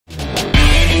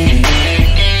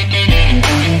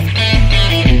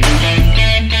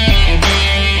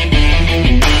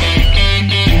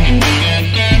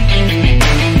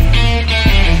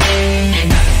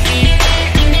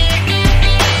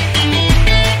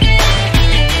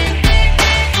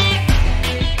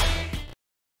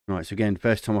So again,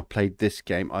 first time I played this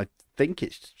game, I think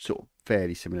it's sort of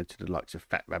fairly similar to the likes of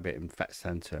Fat Rabbit and Fat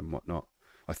Santa and whatnot.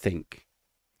 I think.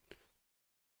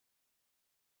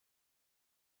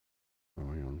 Oh,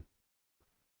 hang on.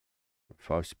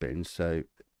 5 spins, so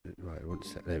right, one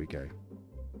sec. There we go.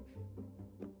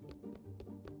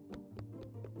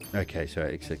 Okay, so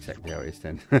it's exactly how it is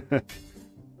then.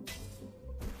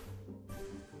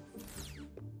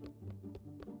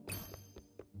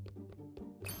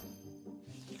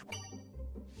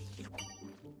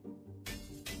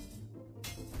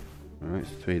 Alright,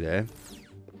 so 3 there.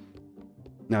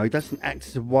 Now, he doesn't act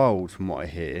as a wild from what I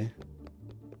hear.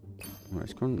 Right,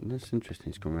 it's gone, that's interesting.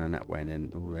 It's gone around that way and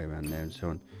then all the way around there and so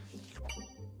on.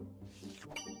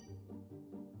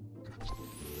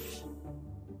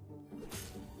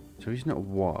 So he's not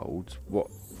wild.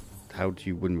 How do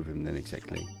you win with him then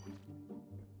exactly?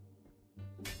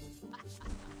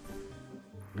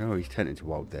 Oh, he's turned into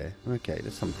wild there. Okay,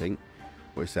 that's something.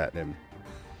 What's that then?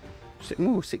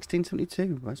 Oh,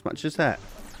 1672. As much as that.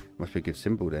 Must be a good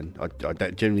symbol then. I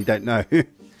generally don't know.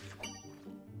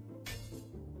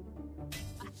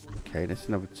 Okay, that's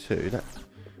another 2.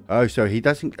 Oh, so he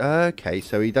doesn't... Okay,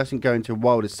 so he doesn't go into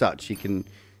wild as such. He can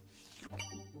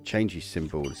change his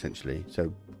symbol, essentially.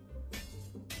 So...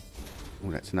 Oh,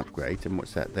 that's an upgrade. And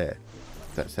what's that there?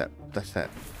 That's that.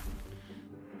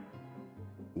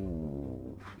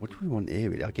 Ooh, what do we want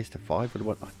here, really? I guess the 5 or the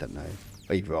 1? I don't know.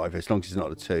 Either, as long as it's not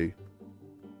the 2.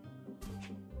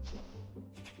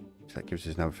 So that gives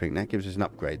us another thing. That gives us an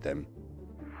upgrade then.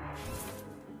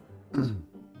 Right,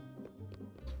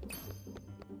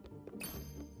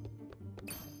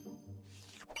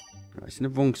 it's in the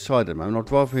wrong side at the moment.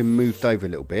 I'd rather him moved over a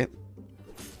little bit.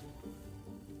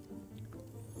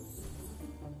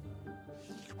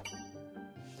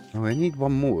 Oh, I need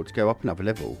one more to go up another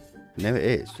level. And there it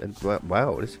is. And,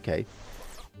 wow, that's okay.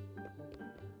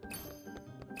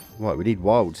 Right, we need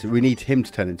wild. So we need him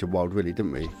to turn into wild, really,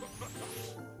 don't we?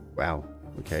 Wow.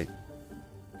 Okay.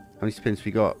 How many spins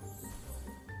we got?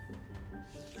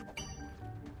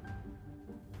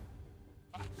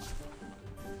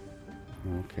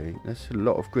 Okay, that's a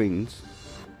lot of greens.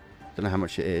 Don't know how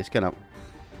much it is. Going up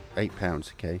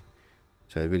 £8. Okay.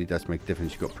 So it really does make a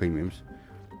difference. You've got premiums.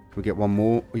 Can we get one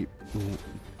more?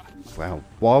 Wow.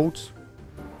 Wilds?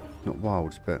 Not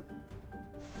wilds, but...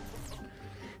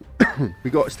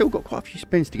 still got quite a few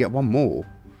spins to get one more.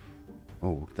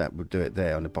 Oh, that would do it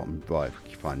there on the bottom right, if we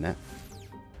can find that.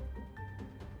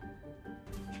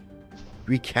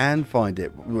 We can find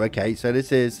it. Okay, so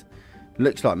this is...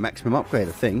 Looks like maximum upgrade,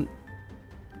 I think.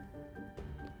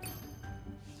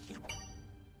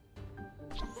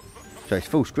 So it's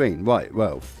full screen. Right,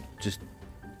 well, just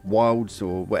wilds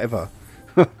or whatever.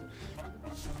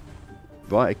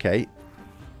 Right, okay.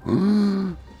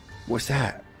 What's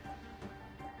that?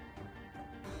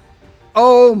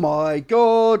 Oh my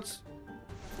god!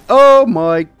 Oh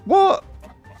my... What?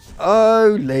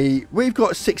 Holy... We've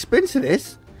got 6 spins of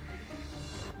this.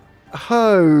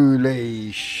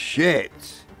 Holy shit.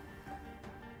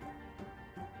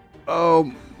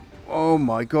 Oh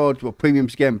my god. Well,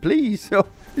 premiums again, please. Oh,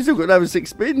 we've still got another 6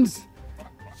 spins.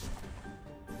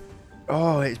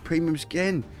 Oh, it's premiums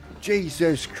again.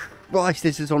 Jesus Christ,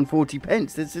 this is on 40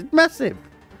 pence. This is massive.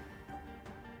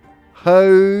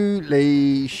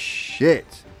 Holy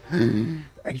shit.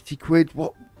 80 quid.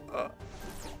 What?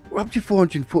 We're up to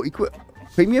 440 quid.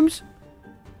 Premiums?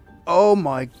 Oh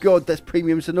my god, that's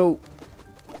premiums and all.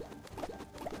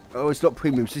 Oh, it's not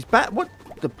premiums. It's back. What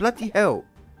the bloody hell?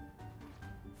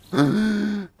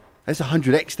 There's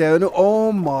 100x there. And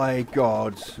oh my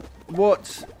god.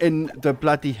 What in the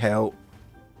bloody hell?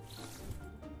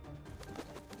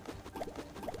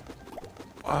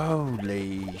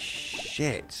 Holy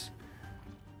shit.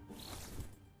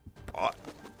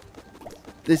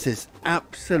 This is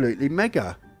absolutely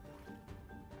mega.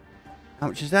 How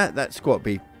much is that? That's got to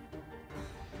be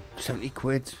 70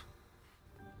 quid.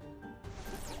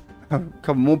 Oh,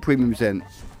 couple more premiums then.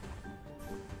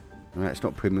 No, it's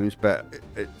not premiums, but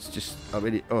it's just, I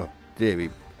really, oh, dearie.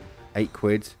 8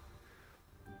 quid.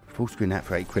 Full screen that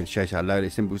for 8 quid shows how low the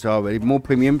symbols are already. More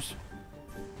premiums.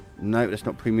 No, that's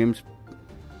not premiums.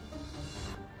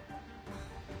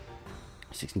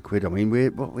 16 quid. I mean,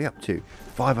 what are we up to?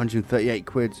 538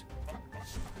 quid.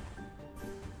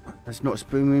 That's not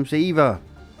premiums either.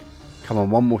 Come on,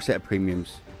 one more set of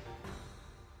premiums.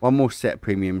 One more set of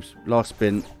premiums. Last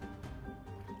spin.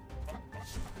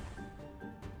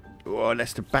 Oh,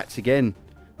 that's the bats again.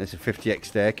 There's a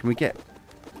 50x there. Can we get...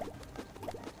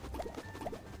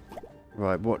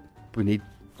 Right, what? We need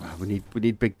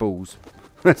big balls.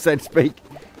 So to speak.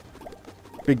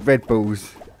 Big red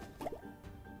balls.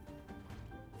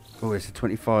 Oh, there's a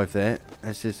 25 there.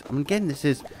 This is, I mean, again, this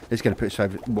is going to put us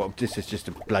over. Well, this is just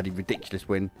a bloody ridiculous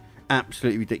win.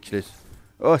 Absolutely ridiculous.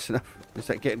 Oh, it's enough. Is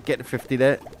that get the 50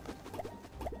 there?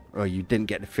 Oh, you didn't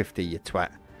get the 50, you twat.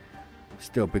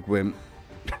 Still a big win.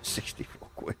 64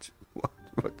 quid.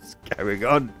 What's going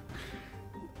on?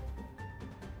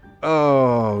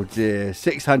 Oh dear,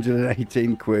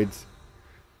 618 quid.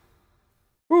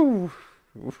 Woo.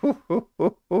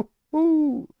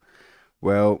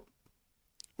 Well.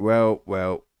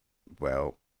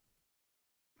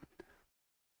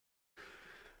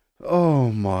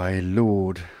 Oh my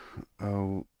lord.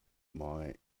 Oh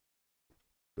my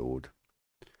lord.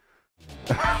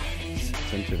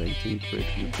 618 quid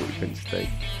and 40 pence stake.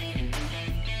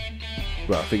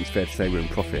 Well, I think it's fair to say we're in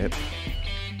profit.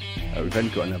 We've only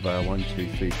got another 1, 2,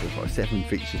 3, 4, 5, 7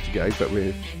 features to go, but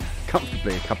we're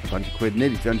comfortably a couple of hundred quid,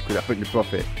 nearly 200 quid up in the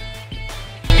profit.